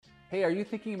Hey, are you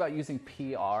thinking about using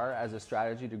PR as a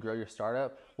strategy to grow your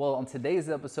startup? Well, on today's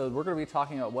episode, we're going to be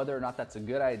talking about whether or not that's a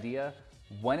good idea,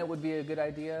 when it would be a good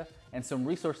idea, and some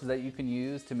resources that you can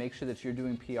use to make sure that you're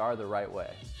doing PR the right way.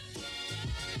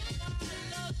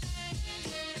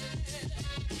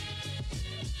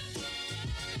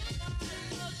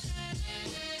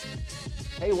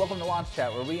 Hey, welcome to Launch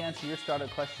Chat, where we answer your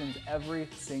startup questions every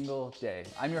single day.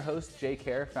 I'm your host, Jay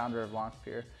Kerr, founder of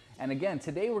LaunchPeer. And again,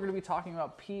 today we're going to be talking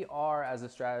about PR as a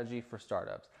strategy for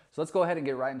startups. So let's go ahead and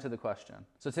get right into the question.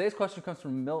 So today's question comes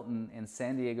from Milton in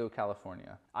San Diego,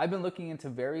 California. I've been looking into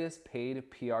various paid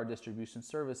PR distribution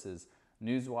services,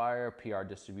 Newswire,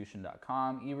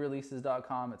 PRdistribution.com,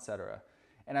 eReleases.com, etc.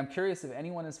 And I'm curious if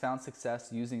anyone has found success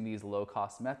using these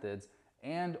low-cost methods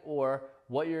and or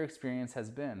what your experience has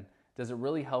been. Does it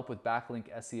really help with backlink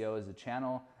SEO as a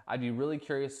channel? I'd be really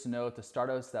curious to know if the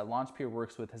startups that LaunchPeer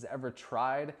works with has ever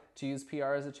tried to use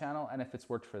PR as a channel and if it's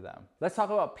worked for them. Let's talk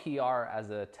about PR as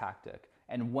a tactic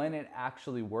and when it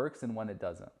actually works and when it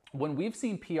doesn't. When we've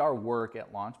seen PR work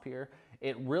at LaunchPeer,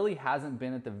 it really hasn't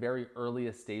been at the very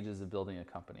earliest stages of building a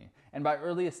company. And by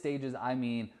earliest stages, I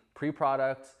mean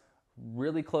pre-product,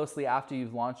 really closely after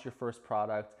you've launched your first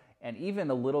product, and even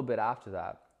a little bit after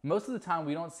that. Most of the time,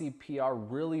 we don't see PR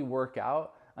really work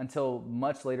out until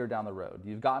much later down the road.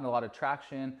 You've gotten a lot of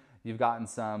traction, you've gotten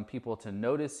some people to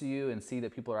notice you and see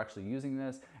that people are actually using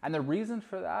this. And the reason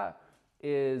for that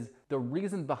is the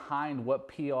reason behind what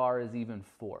PR is even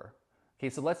for. Okay,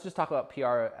 so let's just talk about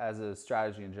PR as a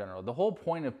strategy in general. The whole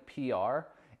point of PR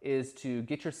is to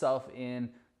get yourself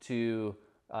into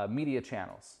media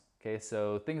channels. Okay,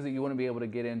 so things that you wouldn't be able to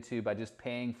get into by just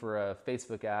paying for a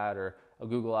Facebook ad or a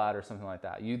Google ad or something like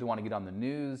that. You either want to get on the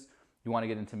news, you want to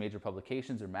get into major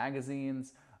publications or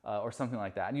magazines or something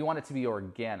like that. And you want it to be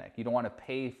organic. You don't want to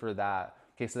pay for that.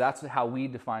 Okay, so that's how we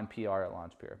define PR at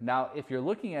LaunchPeer. Now, if you're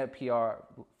looking at PR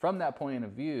from that point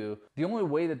of view, the only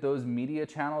way that those media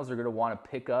channels are going to want to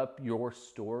pick up your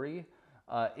story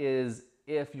is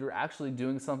if you're actually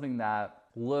doing something that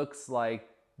looks like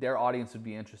their audience would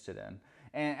be interested in.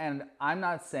 And I'm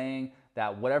not saying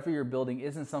that whatever you're building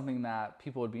isn't something that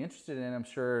people would be interested in. I'm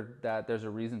sure that there's a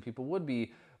reason people would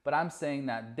be, but I'm saying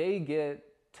that they get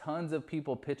tons of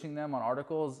people pitching them on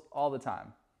articles all the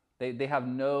time. They have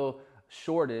no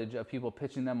shortage of people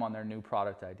pitching them on their new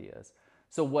product ideas.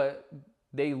 So what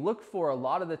they look for a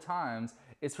lot of the times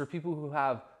is for people who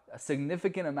have a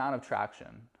significant amount of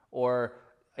traction or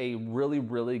a really,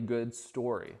 really good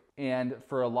story. And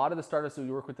for a lot of the startups that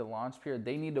we work with at LaunchPeer,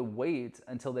 they need to wait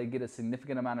until they get a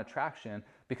significant amount of traction,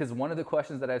 because one of the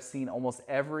questions that I've seen almost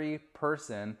every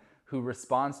person who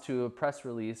responds to a press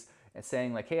release and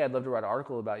saying like, hey, I'd love to write an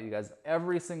article about you guys,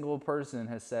 every single person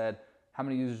has said, how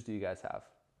many users do you guys have?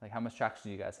 Like, how much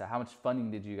traction do you guys have? How much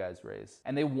funding did you guys raise?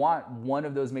 And they want one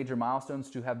of those major milestones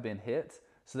to have been hit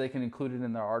so they can include it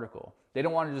in their article. They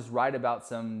don't want to just write about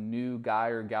some new guy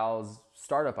or gal's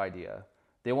startup idea.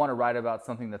 They want to write about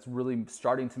something that's really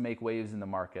starting to make waves in the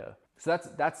market. So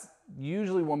that's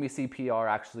usually when we see PR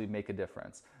actually make a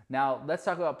difference. Now, let's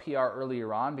talk about PR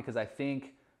earlier on, because I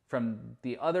think from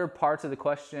the other parts of the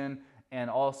question and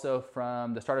also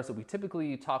from the startups that we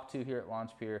typically talk to here at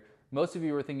LaunchPeer, most of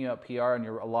you are thinking about PR and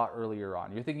you're a lot earlier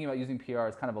on. You're thinking about using PR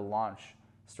as kind of a launch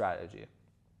strategy.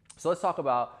 So let's talk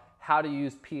about how to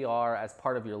use PR as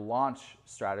part of your launch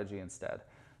strategy instead.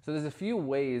 So there's a few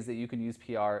ways that you can use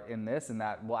PR in this and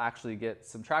that will actually get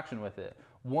some traction with it.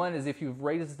 One is if you've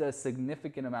raised a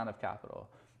significant amount of capital.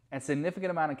 And significant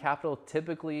amount of capital,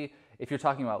 typically, if you're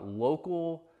talking about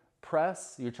local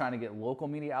press, you're trying to get local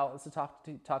media outlets to talk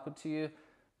to you,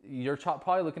 you're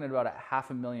probably looking at about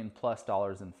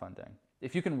 $500,000+ in funding.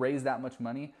 If you can raise that much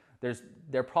money,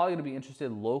 they're probably going to be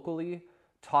interested locally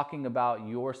talking about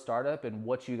your startup and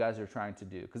what you guys are trying to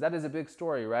do. Because that is a big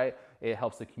story, right? It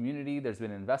helps the community. There's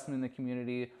been investment in the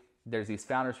community. There's these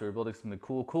founders who are building something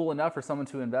cool enough for someone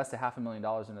to invest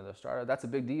 $500,000 into their startup. That's a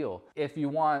big deal. If you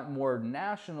want more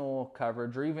national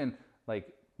coverage or even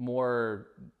like more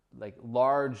like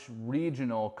large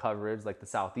regional coverage like the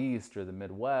Southeast or the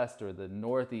Midwest or the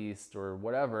Northeast or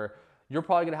whatever, you're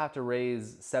probably gonna have to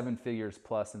raise 7 figures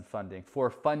plus in funding for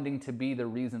funding to be the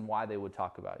reason why they would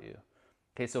talk about you.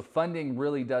 Okay, so funding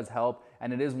really does help,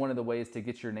 and it is one of the ways to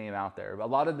get your name out there. A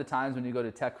lot of the times when you go to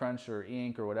TechCrunch or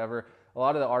Inc. or whatever, a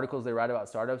lot of the articles they write about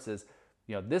startups is,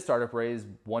 you know, this startup raised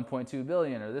 $1.2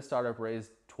 billion, or this startup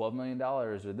raised $12 million,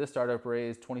 or this startup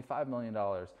raised $25 million.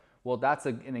 Well, that's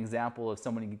an example of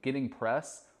someone getting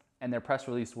press and their press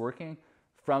release working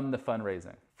from the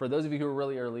fundraising. For those of you who are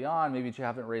really early on, maybe you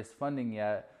haven't raised funding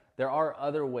yet, there are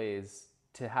other ways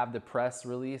to have the press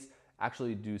release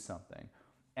actually do something.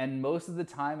 And most of the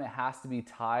time it has to be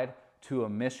tied to a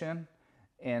mission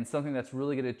and something that's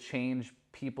really going to change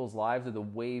people's lives or the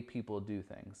way people do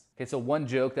things. Okay, so one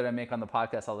joke that I make on the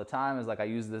podcast all the time is like I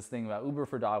use this thing about Uber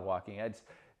for dog walking.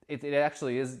 It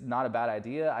actually is not a bad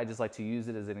idea. I just like to use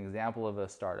it as an example of a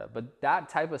startup. But that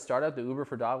type of startup, the Uber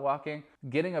for dog walking,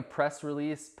 getting a press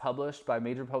release published by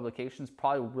major publications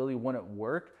probably really wouldn't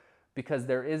work because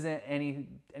there isn't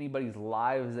anybody's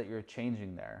lives that you're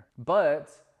changing there.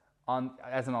 But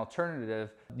as an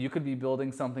alternative, you could be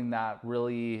building something that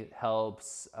really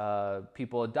helps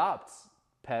people adopt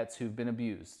pets who've been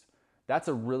abused. That's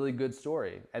a really good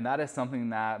story. And that is something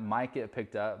that might get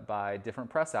picked up by different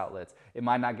press outlets. It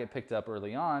might not get picked up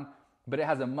early on, but it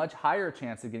has a much higher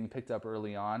chance of getting picked up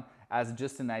early on as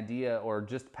just an idea or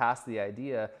just past the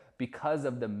idea because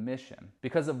of the mission,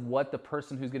 because of what the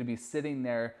person who's going to be sitting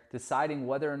there deciding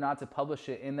whether or not to publish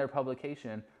it in their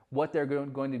publication, what they're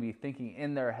going to be thinking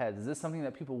in their heads. Is this something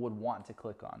that people would want to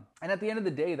click on? And at the end of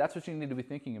the day, that's what you need to be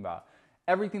thinking about.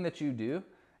 Everything that you do,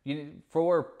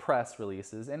 for press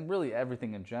releases and really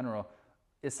everything in general,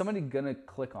 is somebody gonna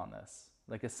click on this?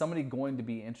 Like, is somebody going to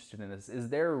be interested in this? Is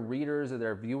their readers or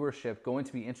their viewership going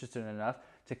to be interested enough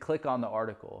to click on the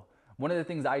article? One of the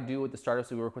things I do with the startups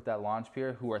we work with at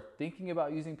LaunchPeer who are thinking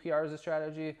about using PR as a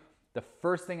strategy, the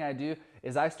first thing I do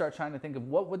is I start trying to think of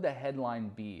what would the headline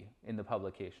be in the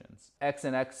publications. X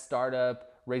and X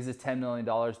startup raises $10 million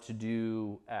to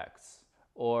do X.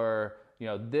 Or,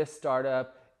 this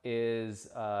startup is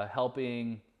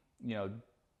helping,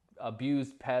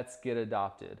 abused pets get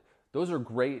adopted. Those are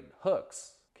great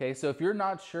hooks. Okay, so if you're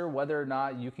not sure whether or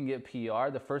not you can get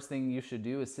PR, the first thing you should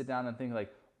do is sit down and think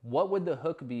like, what would the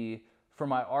hook be for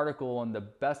my article and the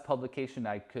best publication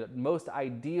I could most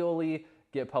ideally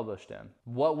get published in?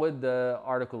 What would the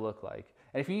article look like?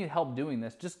 And if you need help doing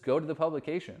this, just go to the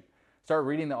publication. Start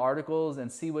reading the articles and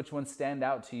see which ones stand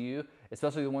out to you,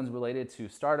 especially the ones related to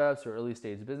startups or early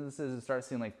stage businesses, and start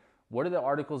seeing like, what are the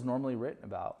articles normally written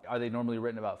about? Are they normally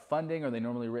written about funding? Are they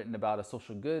normally written about a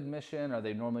social good mission? Are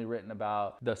they normally written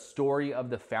about the story of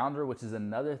the founder, which is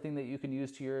another thing that you can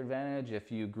use to your advantage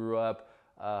if you grew up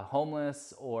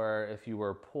homeless or if you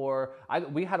were poor?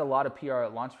 We had a lot of PR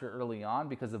at LaunchPeer early on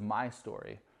because of my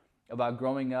story about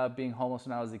growing up, being homeless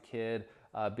when I was a kid,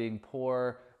 being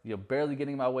poor, barely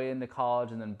getting my way into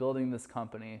college and then building this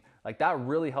company. Like, that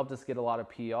really helped us get a lot of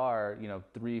PR,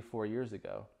 3-4 years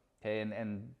ago. Okay.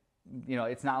 And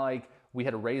it's not like we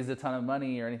had raised a ton of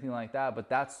money or anything like that, but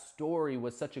that story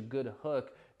was such a good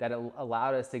hook that it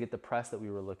allowed us to get the press that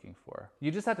we were looking for. You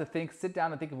just have to sit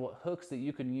down and think of what hooks that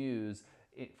you can use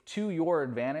to your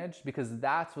advantage, because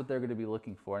that's what they're going to be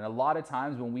looking for. And a lot of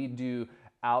times when we do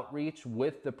outreach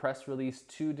with the press release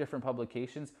to different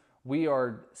publications, we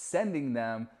are sending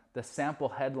them the sample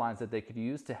headlines that they could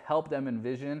use to help them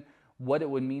envision what it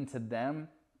would mean to them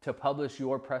to publish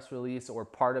your press release or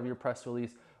part of your press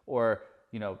release, or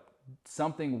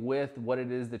something with what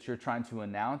it is that you're trying to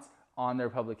announce on their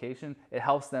publication. It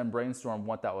helps them brainstorm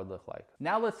what that would look like.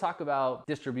 Now let's talk about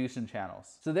distribution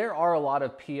channels. So there are a lot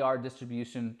of PR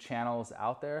distribution channels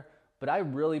out there, but I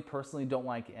really personally don't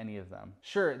like any of them.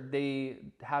 Sure, they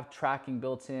have tracking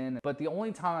built in, but the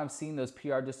only time I've seen those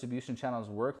PR distribution channels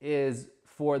work is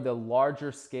for the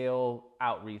larger scale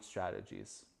outreach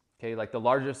strategies. Okay, like the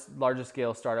larger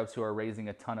scale startups who are raising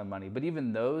a ton of money. But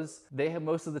even those,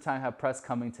 most of the time have press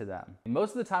coming to them.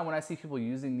 Most of the time when I see people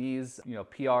using these,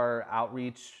 PR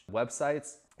outreach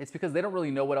websites, it's because they don't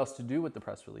really know what else to do with the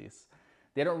press release.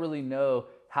 They don't really know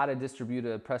how to distribute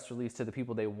a press release to the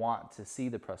people they want to see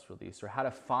the press release, or how to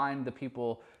find the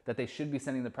people that they should be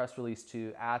sending the press release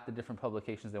to at the different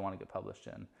publications they want to get published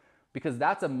in. Because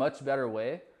that's a much better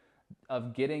way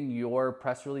of getting your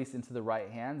press release into the right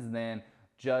hands than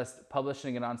just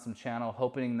publishing it on some channel,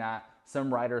 hoping that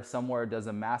some writer somewhere does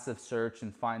a massive search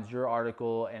and finds your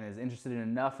article and is interested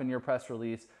enough in your press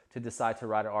release to decide to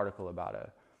write an article about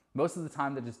it. Most of the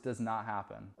time that just does not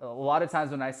happen. A lot of times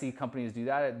when I see companies do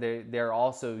that, they're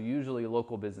also usually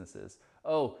local businesses.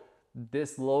 Oh,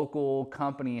 this local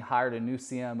company hired a new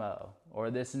CMO, or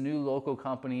this new local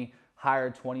company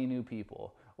hired 20 new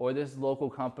people, or this local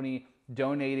company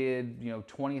donated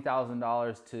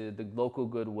 $20,000 to the local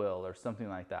Goodwill or something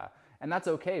like that. And that's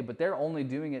okay, but they're only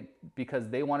doing it because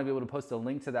they want to be able to post a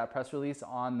link to that press release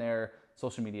on their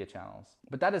social media channels.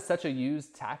 But that is such a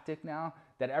used tactic now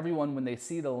that everyone, when they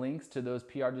see the links to those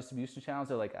PR distribution channels,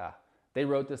 they're like, they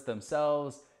wrote this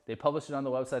themselves, they published it on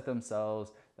the website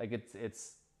themselves. Like,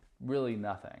 it's really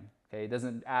nothing. Okay, it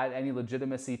doesn't add any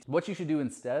legitimacy. What you should do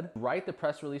instead, write the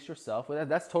press release yourself.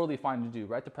 That's totally fine to do.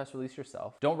 Write the press release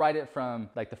yourself. Don't write it from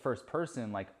like the first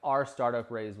person, like our startup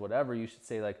raised whatever. You should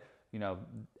say like,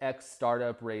 X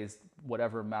startup raised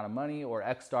whatever amount of money, or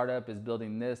X startup is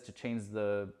building this to change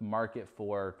the market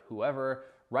for whoever.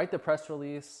 Write the press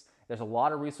release. There's a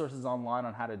lot of resources online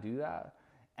on how to do that.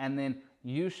 And then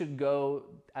you should go,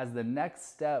 as the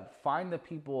next step, find the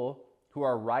people who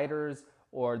are writers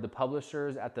or the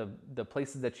publishers at the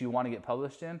places that you want to get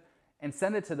published in, and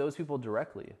send it to those people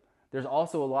directly. There's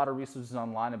also a lot of resources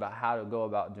online about how to go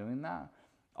about doing that.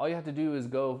 All you have to do is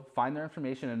go find their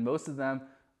information, and most of them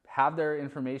have their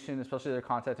information, especially their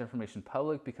contact information,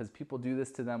 public, because people do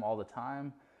this to them all the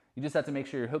time. You just have to make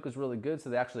sure your hook is really good so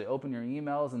they actually open your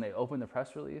emails and they open the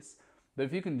press release. But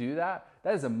if you can do that,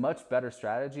 that is a much better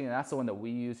strategy, and that's the one that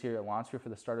we use here at LaunchSphere for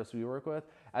the startups we work with,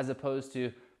 as opposed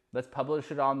to let's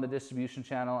publish it on the distribution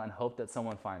channel and hope that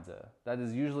someone finds it. That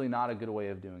is usually not a good way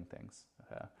of doing things.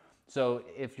 Okay? So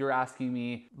if you're asking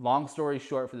me, long story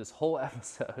short for this whole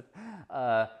episode,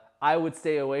 I would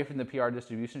stay away from the PR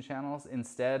distribution channels.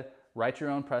 Instead, write your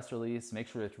own press release, make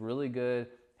sure it's really good,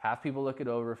 have people look it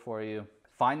over for you,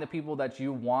 find the people that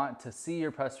you want to see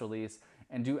your press release,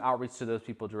 and do outreach to those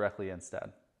people directly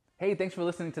instead. Hey, thanks for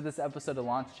listening to this episode of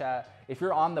Launch Chat. If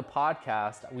you're on the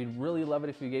podcast, we'd really love it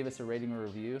if you gave us a rating or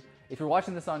review. If you're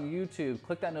watching this on YouTube,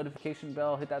 click that notification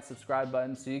bell, hit that subscribe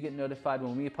button so you get notified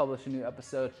when we publish a new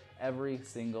episode every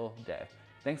single day.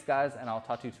 Thanks, guys, and I'll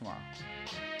talk to you tomorrow.